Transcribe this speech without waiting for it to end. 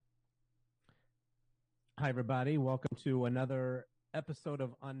Hi, everybody. Welcome to another episode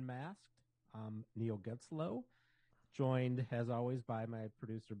of Unmasked. I'm Neil Getzlow, joined as always by my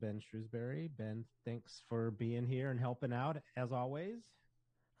producer, Ben Shrewsbury. Ben, thanks for being here and helping out as always.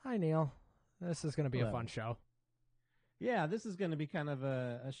 Hi, Neil. This is going to be a fun Hello. show. Yeah, this is going to be kind of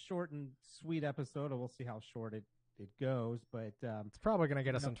a short and sweet episode. We'll see how short it goes, but It's probably going to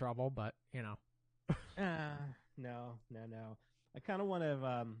get us in trouble, but, you know. no. I kind of want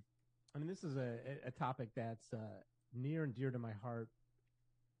to, this is a topic that's near and dear to my heart,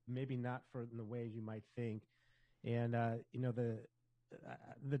 maybe not for in the ways you might think. And, the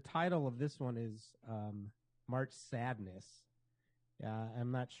title of this one is March Sadness.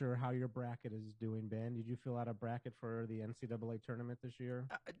 I'm not sure how your bracket is doing, Ben. Did you fill out a bracket for the NCAA tournament this year?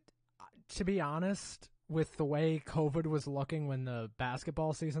 To be honest, with the way COVID was looking when the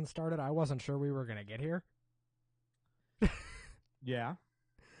basketball season started, I wasn't sure we were going to get here. Yeah.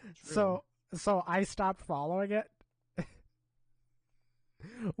 So I stopped following it.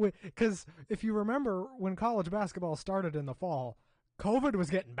 Because if you remember, when college basketball started in the fall, COVID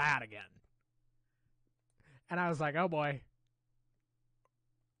was getting bad again. And I was like, oh boy,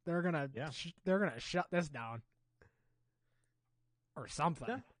 they're gonna shut this down or something.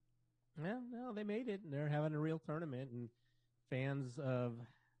 Yeah. Well, no, they made it, and they're having a real tournament, and fans of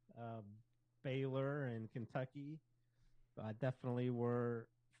Baylor and Kentucky definitely were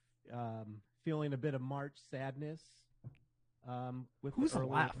feeling a bit of March sadness. With Who's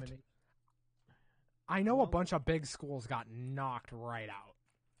left? I know a bunch of big schools got knocked right out.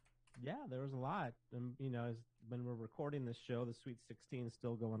 Yeah, there was a lot. When we're recording this show, the Sweet 16 is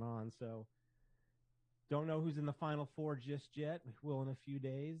still going on, so don't know who's in the Final Four just yet. We will in a few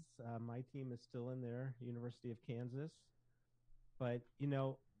days. My team is still in there, University of Kansas. But,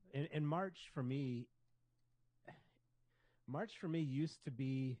 in March for me used to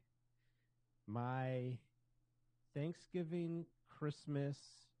be my Thanksgiving, Christmas,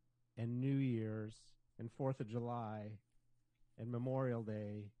 and New Year's, and 4th of July, and Memorial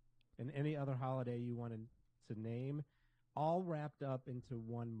Day, and any other holiday you wanted to name, all wrapped up into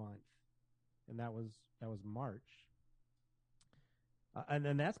 1 month. And that was March. And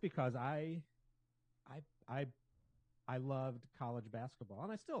then that's because I loved college basketball,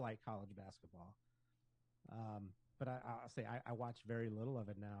 and I still like college basketball. But I'll say I watch very little of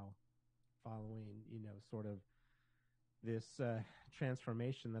it now, following sort of this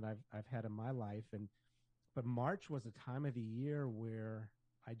transformation that I've had in my life. But March was a time of the year where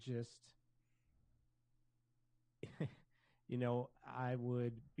I just I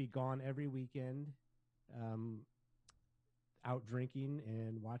would be gone every weekend, out drinking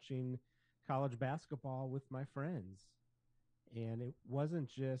and watching college basketball with my friends. And it wasn't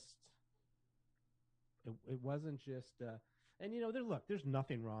just there's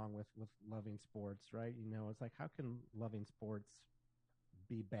nothing wrong with loving sports, right? It's like, how can loving sports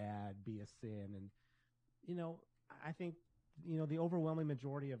be bad, be a sin? And I think the overwhelming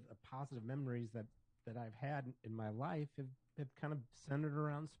majority of positive memories that I've had in my life have kind of centered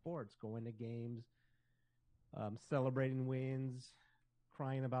around sports, going to games, celebrating wins,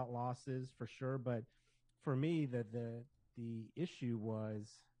 crying about losses, for sure. But for me, the issue was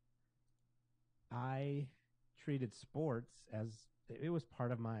I treated sports as it was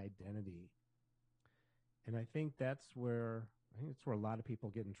part of my identity. And I think that's where a lot of people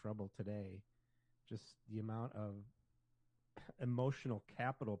get in trouble today. Just the amount of emotional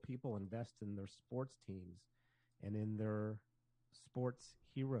capital people invest in their sports teams and in their sports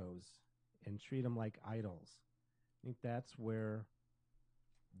heroes, and treat them like idols. I think that's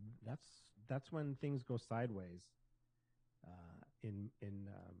when things go sideways.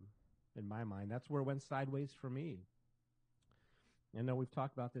 In my mind, that's where it went sideways for me. I know we've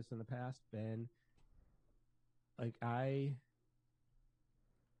talked about this in the past, Ben. Like I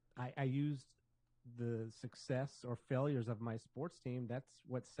used the success or failures of my sports team. That's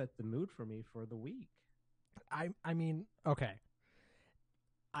what set the mood for me for the week. I mean, okay.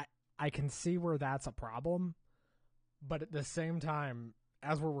 I can see where that's a problem, but at the same time,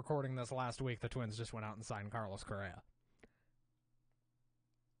 as we're recording this last week, the Twins just went out and signed Carlos Correa.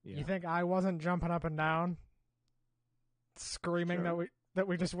 Yeah. You think I wasn't jumping up and down, screaming sure that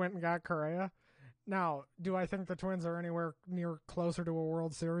we just went and got Correa? Now, do I think the Twins are anywhere near closer to a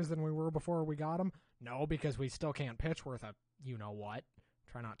World Series than we were before we got them? No, because we still can't pitch worth a you-know-what.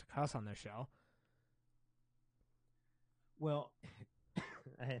 Try not to cuss on this show. Well,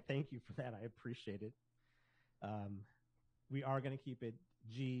 thank you for that. I appreciate it. We are going to keep it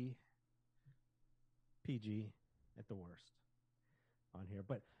PG at the worst on here.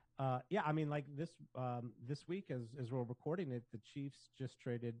 But Yeah, I mean, like this week, as we're recording it, the Chiefs just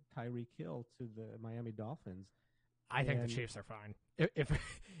traded Tyreek Hill to the Miami Dolphins, I think the and Chiefs are fine. If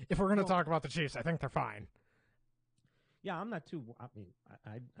if we're going to well, talk about the Chiefs, I think they're fine. yeah, I'm not too. I mean,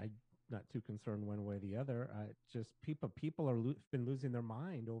 I not too concerned one way or the other. Just people are been losing their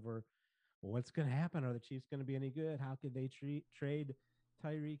mind over what's going to happen. Are the Chiefs going to be any good? How could they trade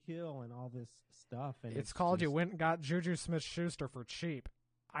Tyreek Hill and all this stuff? And It's it's called you just went and got Juju Smith-Schuster for cheap.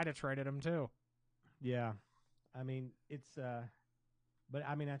 I'd have traded him too. yeah. I mean, it's but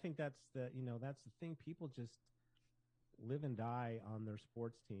I mean, I think that's that's the thing. People just live and die on their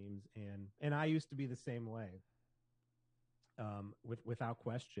sports teams, and I used to be the same way, without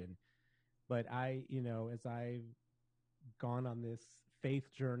question. But as I've gone on this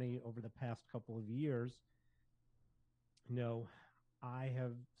faith journey over the past couple of years, you know, I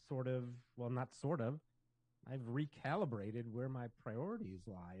have sort of, well, not sort of, I've recalibrated where my priorities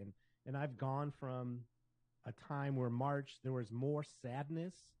lie, and I've gone from a time where March there was more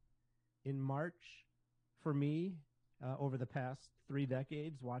sadness in March for me over the past 3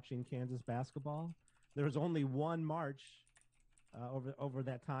 decades watching Kansas basketball. There was only one March over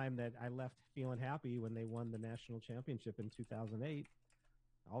that time that I left feeling happy when they won the national championship in 2008.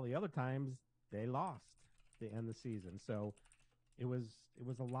 All the other times they lost to end the season. So it was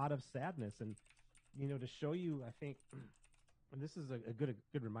a lot of sadness, and to show you, I think, and this is a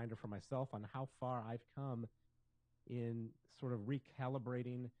good reminder for myself on how far I've come in sort of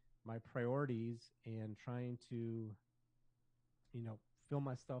recalibrating my priorities and trying to fill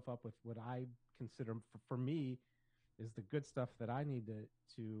myself up with what I consider for me is the good stuff that I need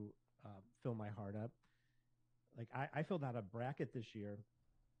to fill my heart up. Like I filled out a bracket this year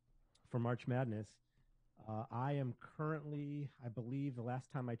for March Madness. I am currently, I believe, the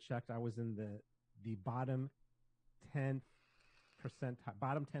last time I checked, I was in the bottom 10%,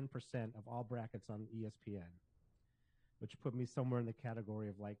 bottom 10% of all brackets on ESPN, which put me somewhere in the category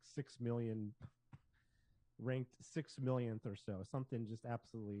of like 6 million, ranked 6 millionth or so, something just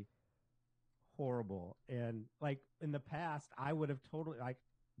absolutely horrible. And like in the past, I would have totally like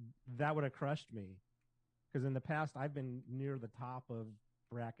that would have crushed me because in the past I've been near the top of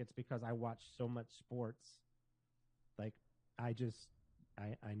brackets because I watched so much sports. Like I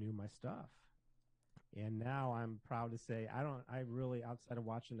knew my stuff. And now I'm proud to say I really, outside of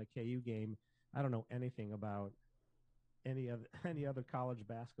watching the KU game, I don't know anything about any of any other college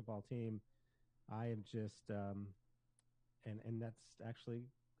basketball team. I am just and that's actually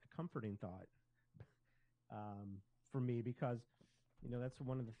a comforting thought for me because that's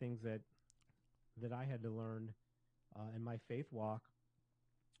one of the things that I had to learn in my faith walk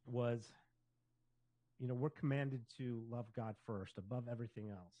was we're commanded to love God first above everything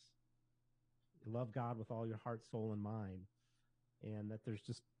else. Love God with all your heart, soul, and mind, and that there's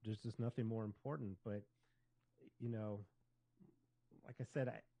just nothing more important. But like I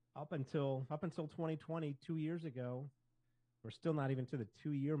said, up until 2020, 2 years ago, we're still not even to the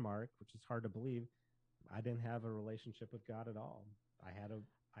 2 year mark, which is hard to believe. I didn't have a relationship with God at all.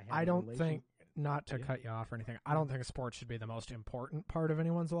 I don't think, not to cut you off or anything, I don't think sports should be the most important part of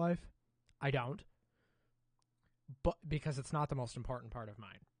anyone's life. I don't. But because it's not the most important part of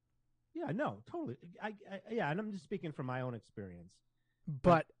mine. Yeah, no, totally. Yeah, and I'm just speaking from my own experience.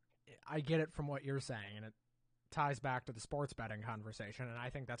 But I get it from what you're saying, and it ties back to the sports betting conversation, and I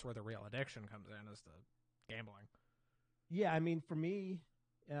think that's where the real addiction comes in, is the gambling. Yeah, I mean, for me,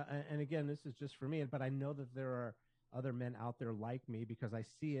 and again, this is just for me, but I know that there are other men out there like me because I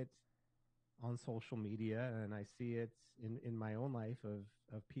see it on social media and I see it in my own life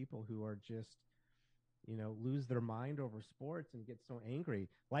of people who are just lose their mind over sports and get so angry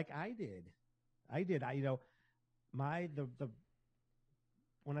like I did. The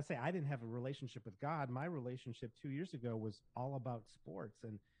when I say I didn't have a relationship with God, my relationship 2 years ago was all about sports.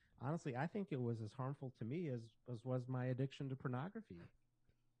 And honestly, I think it was as harmful to me as was my addiction to pornography.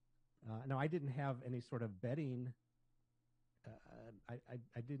 Now, I didn't have any sort of betting.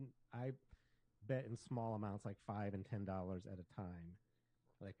 I bet in small amounts like $5 and $10 at a time.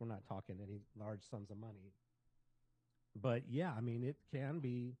 Like we're not talking any large sums of money. But yeah, I mean, it can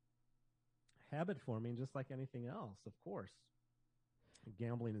be habit forming just like anything else, of course.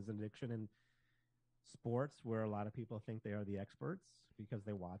 Gambling is an addiction in sports where a lot of people think they are the experts because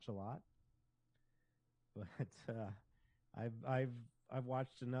they watch a lot. But I've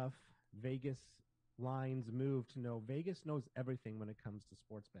watched enough Vegas lines move to know Vegas knows everything when it comes to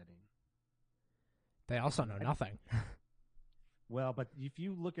sports betting. They also know nothing. Well, but if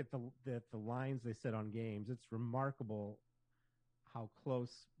you look at the lines they set on games, it's remarkable how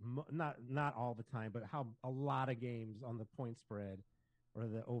close, not all the time, but how a lot of games on the point spread or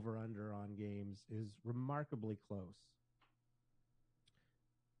the over under on games is remarkably close.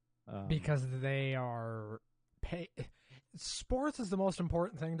 Because they are pay. Sports is the most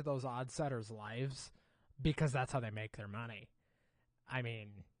important thing to those odd setters' lives because that's how they make their money. I mean,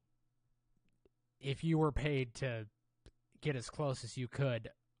 if you were paid to get as close as you could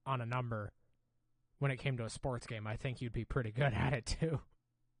on a number when it came to a sports game, I think you'd be pretty good at it too.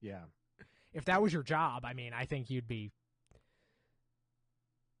 Yeah. If that was your job, I mean, I think you'd be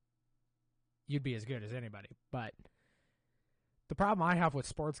as good as anybody. But the problem I have with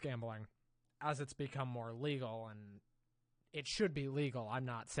sports gambling, as it's become more legal, and it should be legal, I'm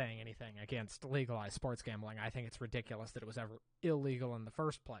not saying anything against legalized sports gambling. I think it's ridiculous that it was ever illegal in the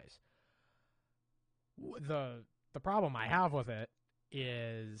first place. The problem I have with it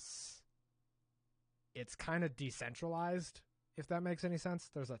is it's kind of decentralized, if that makes any sense.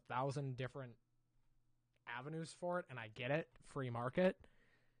 There's 1,000 different avenues for it, and I get it, free market.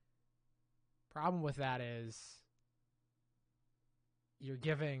 Problem with that is you're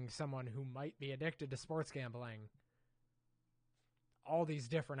giving someone who might be addicted to sports gambling all these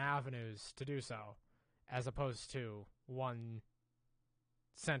different avenues to do so, as opposed to one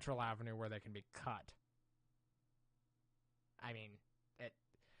central avenue where they can be cut. I mean,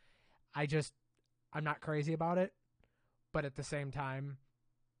 I'm not crazy about it, but at the same time,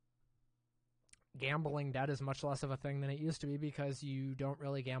 gambling debt is much less of a thing than it used to be because you don't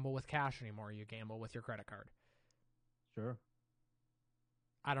really gamble with cash anymore. You gamble with your credit card. Sure.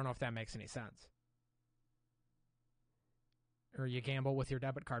 I don't know if that makes any sense. Or you gamble with your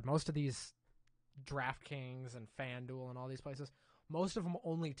debit card. Most of these DraftKings and FanDuel and all these places, most of them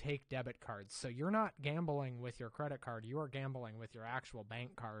only take debit cards. So you're not gambling with your credit card. You are gambling with your actual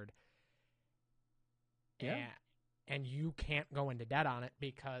bank card. Yeah. And you can't go into debt on it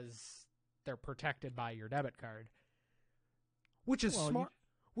because they're protected by your debit card. Which is smart.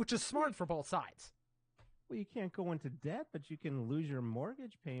 Which is smart for both sides. Well, you can't go into debt, but you can lose your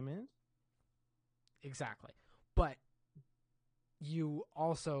mortgage payment. Exactly. But you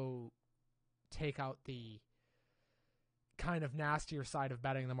also take out the kind of nastier side of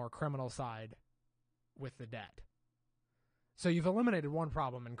betting, the more criminal side with the debt. So you've eliminated one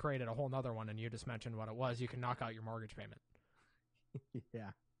problem and created a whole nother one, and you just mentioned what it was. You can knock out your mortgage payment. Yeah.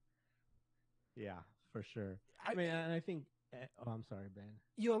 Yeah, for sure. I mean, and I think... Oh, I'm sorry, Ben.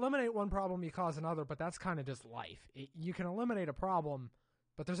 You eliminate one problem, you cause another, but that's kind of just life. You can eliminate a problem,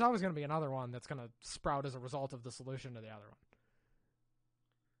 but there's always going to be another one that's going to sprout as a result of the solution to the other one.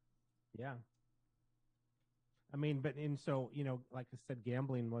 Yeah. I mean, so, like I said,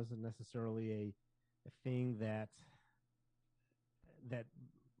 gambling wasn't necessarily a thing that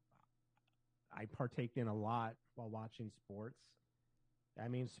I partake in a lot while watching sports. I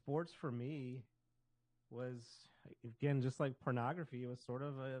mean, sports for me was, again, just like pornography, it was sort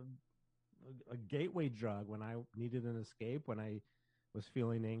of a gateway drug. When I needed an escape, when I was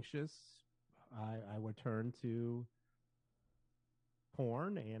feeling anxious, I would turn to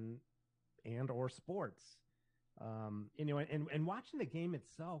porn and or sports. And watching the game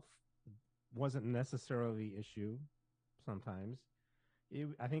itself wasn't necessarily the issue sometimes.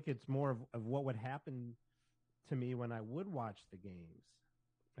 I think it's more of what would happen to me when I would watch the games.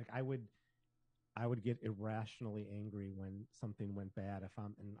 Like I would get irrationally angry when something went bad.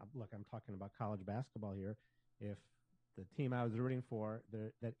 I'm talking about college basketball here. If the team I was rooting for,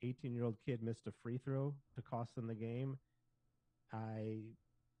 that 18-year-old kid missed a free throw to cost them the game, I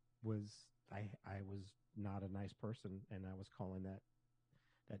was not a nice person, and I was calling that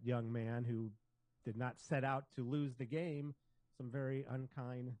young man who did not set out to lose the game some very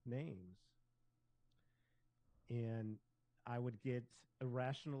unkind names. And I would get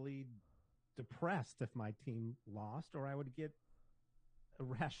irrationally depressed if my team lost, or I would get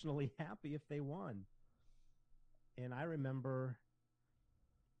irrationally happy if they won. And I remember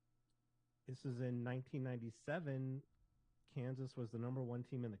this is in 1997. Kansas was the number one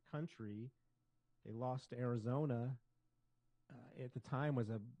team in the country. They lost to Arizona. At the time was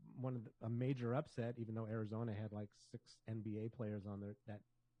a major upset, even though Arizona had like 6 NBA players on that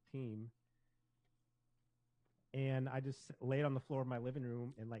team. And I just laid on the floor of my living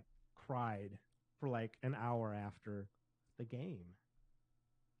room and like cried for like an hour after the game.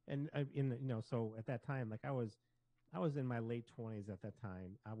 And so at that time, like I was in my late 20s at that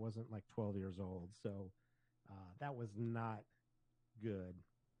time. I wasn't like 12 years old, so that was not good.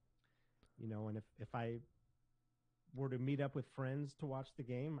 And if I were to meet up with friends to watch the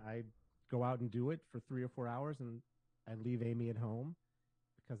game, I'd go out and do it for 3 or 4 hours, and I'd leave Amy at home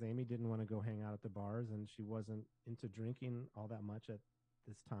because Amy didn't want to go hang out at the bars, and she wasn't into drinking all that much at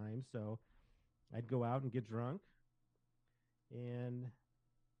this time. So I'd go out and get drunk, and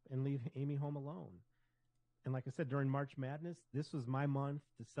and leave Amy home alone. And like I said, during March Madness, this was my month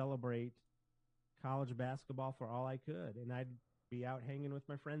to celebrate college basketball for all I could. And I'd be out hanging with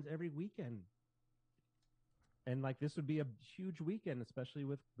my friends every weekend. And like this would be a huge weekend, especially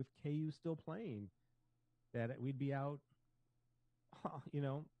with KU still playing. That we'd be out,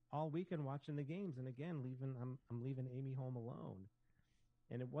 all weekend watching the games. And again, I'm leaving Amy home alone.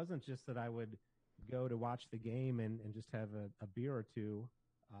 And it wasn't just that I would go to watch the game and just have a beer or two.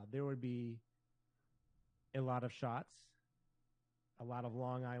 There would be a lot of shots, a lot of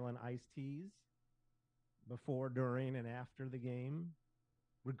Long Island iced teas before, during, and after the game,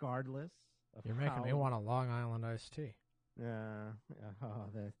 regardless of You're making how. me want a Long Island iced tea. The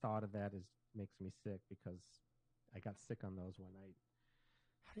thought of that makes me sick because I got sick on those one night.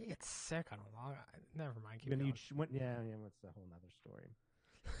 How do you get sick on a Long Island? Never mind. Keep When going. yeah, what's a whole nother story?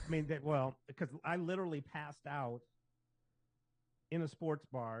 I mean, because I literally passed out in a sports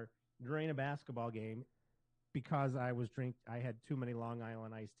bar during a basketball game because I had too many Long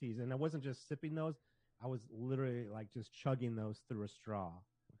Island iced teas, and I wasn't just sipping those. I was literally like just chugging those through a straw.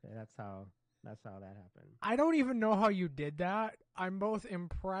 Okay, that's how that happened. I don't even know how you did that. I'm both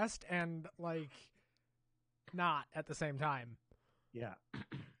impressed and like not at the same time. Yeah.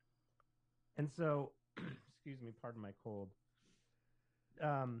 And so, excuse me, pardon my cold.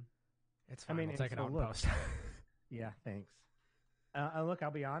 It's fine. We'll take it out in post. Yeah, thanks. Look, I'll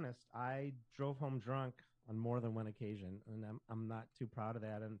be honest. I drove home drunk on more than one occasion, and I'm not too proud of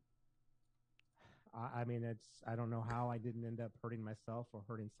that. And I mean, I don't know how I didn't end up hurting myself or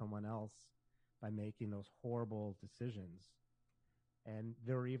hurting someone else by making those horrible decisions. And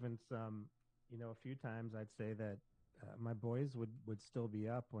there were even some, a few times I'd say that my boys would still be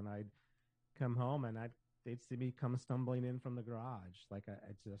up when I'd come home, and they'd see me come stumbling in from the garage. Like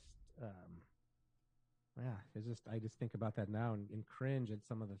I just, yeah, I just think about that now and cringe at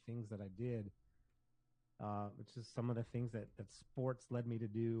some of the things that I did. It's just some of the things that sports led me to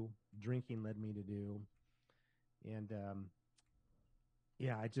do, drinking led me to do, and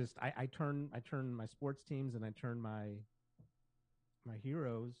yeah, I turn my sports teams and I turn my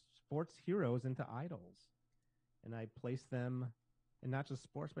sports heroes into idols, and I place them, and not just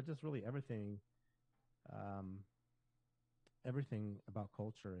sports, but just really everything, everything about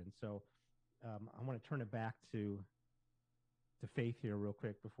culture. And so I want to turn it back to faith here real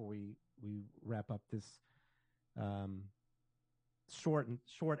quick before we wrap up this um,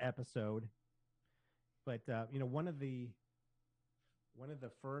 short episode. But one of the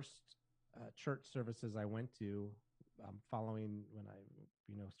first church services I went to, following when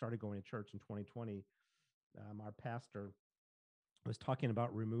I started going to church in 2020, our pastor was talking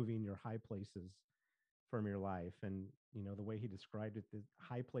about removing your high places from your life. And the way he described it, the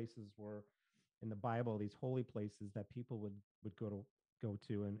high places were in the Bible, these holy places that people would go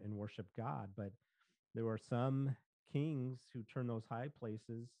to and worship God. But there were some kings who turned those high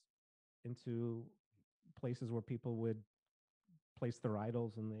places into places where people would place their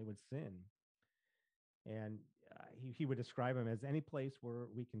idols and they would sin. And he would describe them as any place where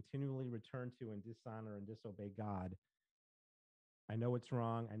we continually return to and dishonor and disobey God. I know it's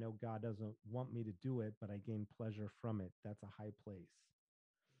wrong. I know God doesn't want me to do it, but I gain pleasure from it. That's a high place.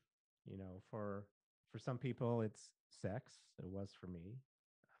 For some people, it's sex. It was for me.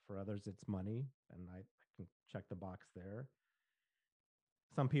 For others, it's money, and I can check the box there.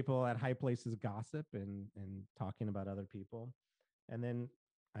 Some people at high places gossip and talking about other people. And then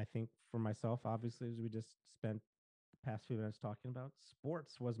I think for myself, obviously, as we just spent the past few minutes talking about,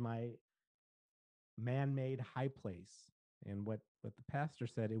 sports was my man-made high place. And what the pastor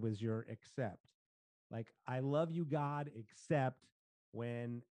said, it was your accept. Like, I love you, God, except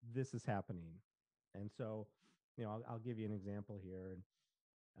when this is happening. And so, I'll give you an example here.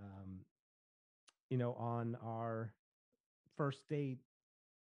 On our first date,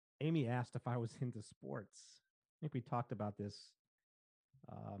 Amy asked if I was into sports. I think we talked about this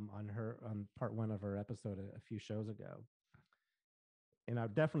on part one of her episode a few shows ago. And I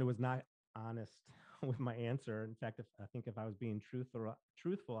definitely was not honest with my answer. In fact, I think if I was being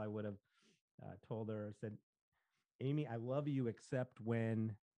truthful, I would have told her, said, Amy, I love you except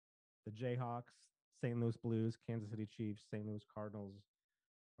when the Jayhawks, St. Louis Blues, Kansas City Chiefs, St. Louis Cardinals,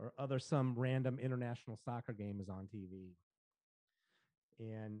 or some random international soccer game is on TV.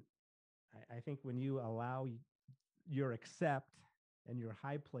 And I think when you allow your accept and your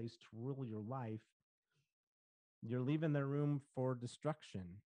high place to rule your life, you're leaving the room for destruction.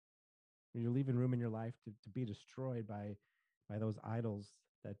 You're leaving room in your life to be destroyed by those idols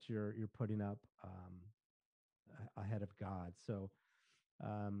that you're putting up ahead of God. So,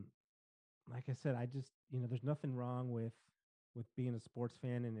 like I said, I just there's nothing wrong with with being a sports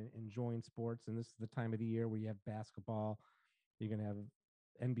fan and enjoying sports. And this is the time of the year where you have basketball, you're going to have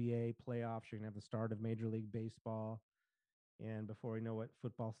NBA playoffs, you're going to have the start of Major League Baseball. And before we know it,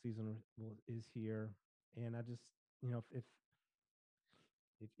 football season is here. And I just,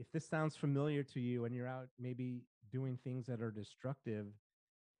 if this sounds familiar to you and you're out maybe doing things that are destructive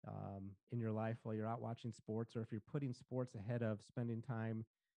in your life while you're out watching sports, or if you're putting sports ahead of spending time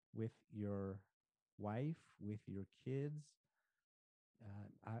with your wife, with your kids,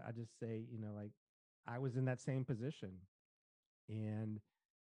 I just say, like I was in that same position. And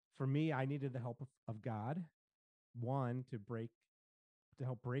for me, I needed the help of God, one, to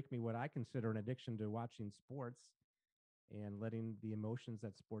help break me what I consider an addiction to watching sports and letting the emotions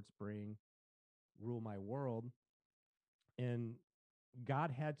that sports bring rule my world. And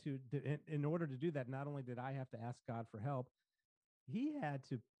God had to, in order to do that, not only did I have to ask God for help, he had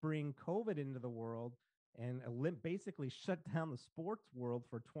to bring COVID into the world and basically shut down the sports world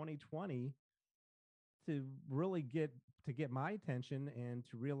for 2020 to really get my attention and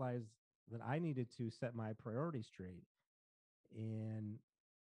to realize that I needed to set my priorities straight. And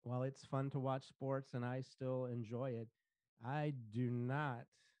while it's fun to watch sports and I still enjoy it, I do not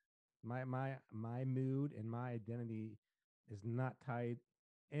my mood and my identity is not tied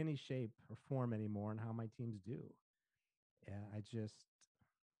any shape or form anymore in how my teams do. Yeah, it just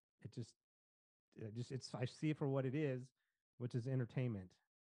it's I see it for what it is, which is entertainment.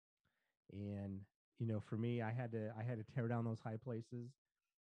 And for me, I had to tear down those high places.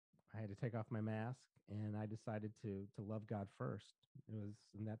 I had to take off my mask, and I decided to love God first. And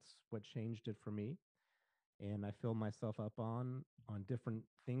that's what changed it for me. And I fill myself up on different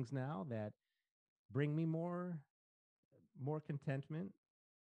things now that bring me more contentment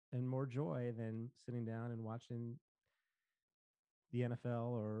and more joy than sitting down and watching the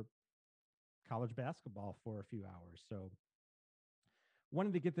NFL or college basketball for a few hours. So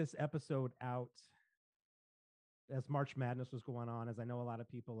wanted to get this episode out as March Madness was going on, as I know a lot of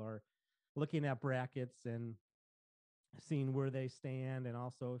people are looking at brackets and seeing where they stand, and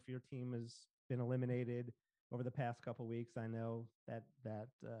also if your team has been eliminated over the past couple of weeks. I know that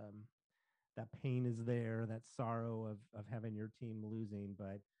pain is there, that sorrow of having your team losing,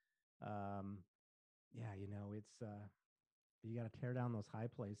 but yeah, it's you got to tear down those high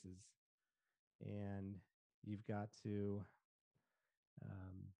places, and you've got to.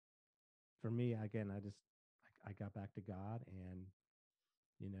 Um, for me, again, I got back to God, and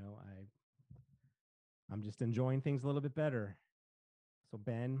I'm just enjoying things a little bit better. So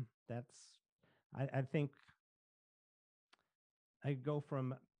Ben, I think I go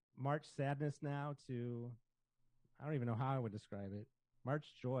from March sadness now to I don't even know how I would describe it.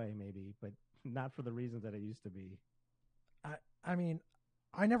 March joy maybe, but not for the reasons that it used to be. I mean,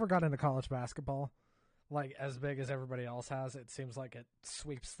 I never got into college basketball like as big as everybody else has. It seems like it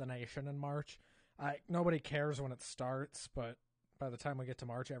sweeps the nation in March. Nobody cares when it starts, but by the time we get to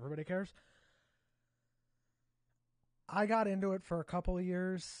March, everybody cares. I got into it for a couple of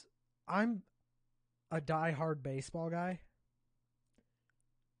years. I'm a diehard baseball guy.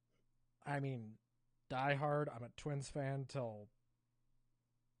 I mean, diehard. I'm a Twins fan till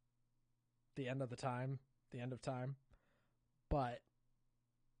the end of the end of time. But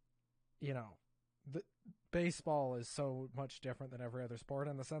the baseball is so much different than every other sport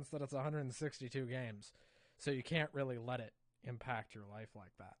in the sense that it's 162 games. So you can't really let it impact your life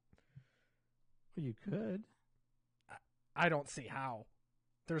like that. Well, you could. I don't see how.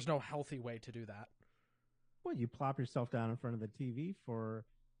 There's no healthy way to do that. Well, you plop yourself down in front of the TV for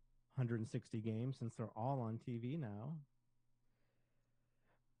 160 games since they're all on TV now.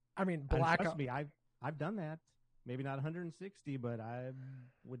 I mean, trust me, I've done that. Maybe not 160, but I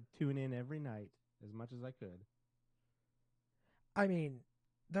would tune in every night as much as I could. I mean,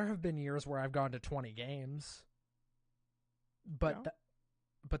 there have been years where I've gone to 20 games, but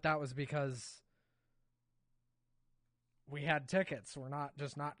but that was because we had tickets. We're not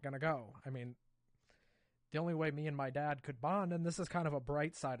going to go. I mean, the only way me and my dad could bond, and this is kind of a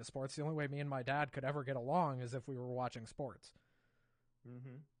bright side of sports, the only way me and my dad could ever get along is if we were watching sports.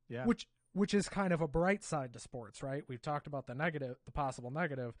 Mm-hmm. Yeah. Which is kind of a bright side to sports, right? We've talked about the negative, the possible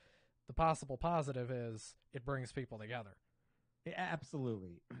negative. The possible positive is it brings people together. Yeah,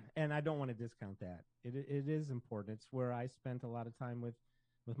 absolutely. And I don't want to discount that. It is important. It's where I spent a lot of time with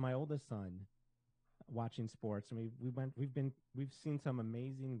my oldest son watching sports. And we've seen some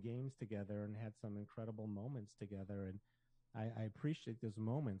amazing games together and had some incredible moments together. And I appreciate those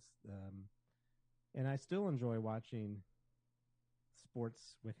moments. And I still enjoy watching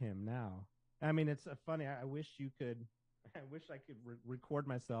sports with him now. I mean, it's funny. I wish you could. I wish I could record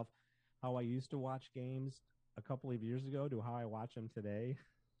myself how I used to watch games a couple of years ago to how I watch him today,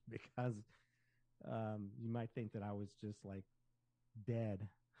 because you might think that I was just like dead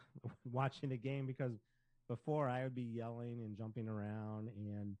watching the game, because before I would be yelling and jumping around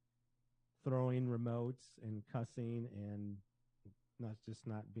and throwing remotes and cussing and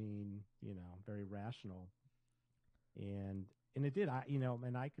not being, very rational. And it did.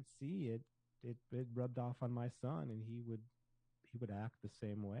 And I could see it. It rubbed off on my son, and he would act the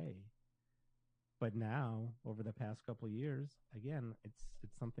same way. But now, over the past couple of years, again, it's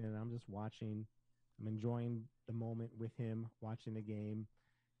something that I'm just watching. I'm enjoying the moment with him, watching the game,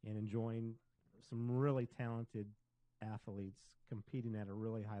 and enjoying some really talented athletes competing at a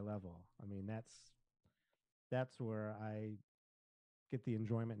really high level. I mean, that's where I get the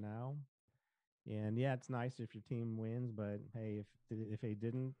enjoyment now. And yeah, it's nice if your team wins, but hey, if they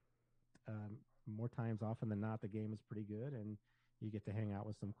didn't, um, more times often than not, the game is pretty good, and you get to hang out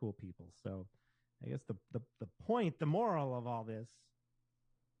with some cool people. So, I guess the point, the moral of all this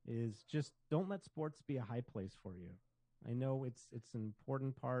is just don't let sports be a high place for you. I know it's an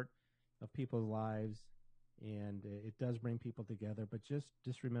important part of people's lives, and it does bring people together. But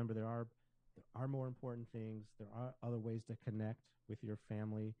just remember there are more important things. There are other ways to connect with your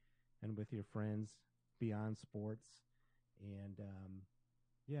family and with your friends beyond sports. And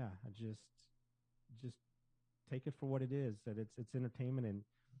yeah, just take it for what it is. That it's entertainment, and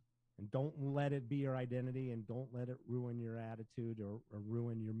don't let it be your identity, and don't let it ruin your attitude, or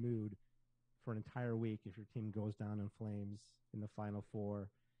ruin your mood for an entire week if your team goes down in flames in the Final Four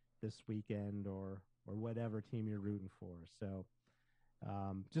this weekend, or whatever team you're rooting for. So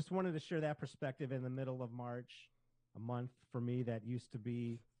just wanted to share that perspective in the middle of March, a month for me that used to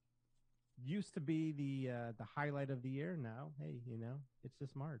be the highlight of the year. Now, hey, it's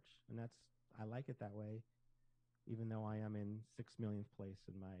just March, and I like it that way, even though I am in 6 millionth place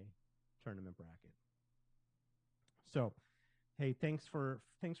in my tournament bracket. So, hey, thanks for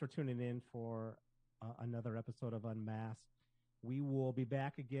tuning in for another episode of Unmasked. We will be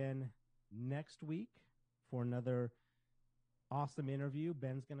back again next week for another awesome interview.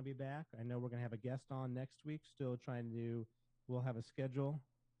 Ben's going to be back. I know we're going to have a guest on next week. Still trying to. We'll have a schedule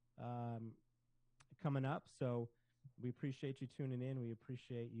um, coming up. So we appreciate you tuning in. We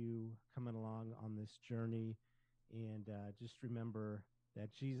appreciate you coming along on this journey. And just remember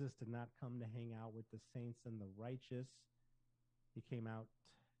that Jesus did not come to hang out with the saints and the righteous. He came out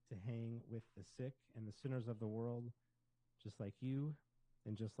to hang with the sick and the sinners of the world, just like you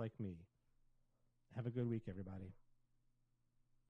and just like me. Have a good week, everybody.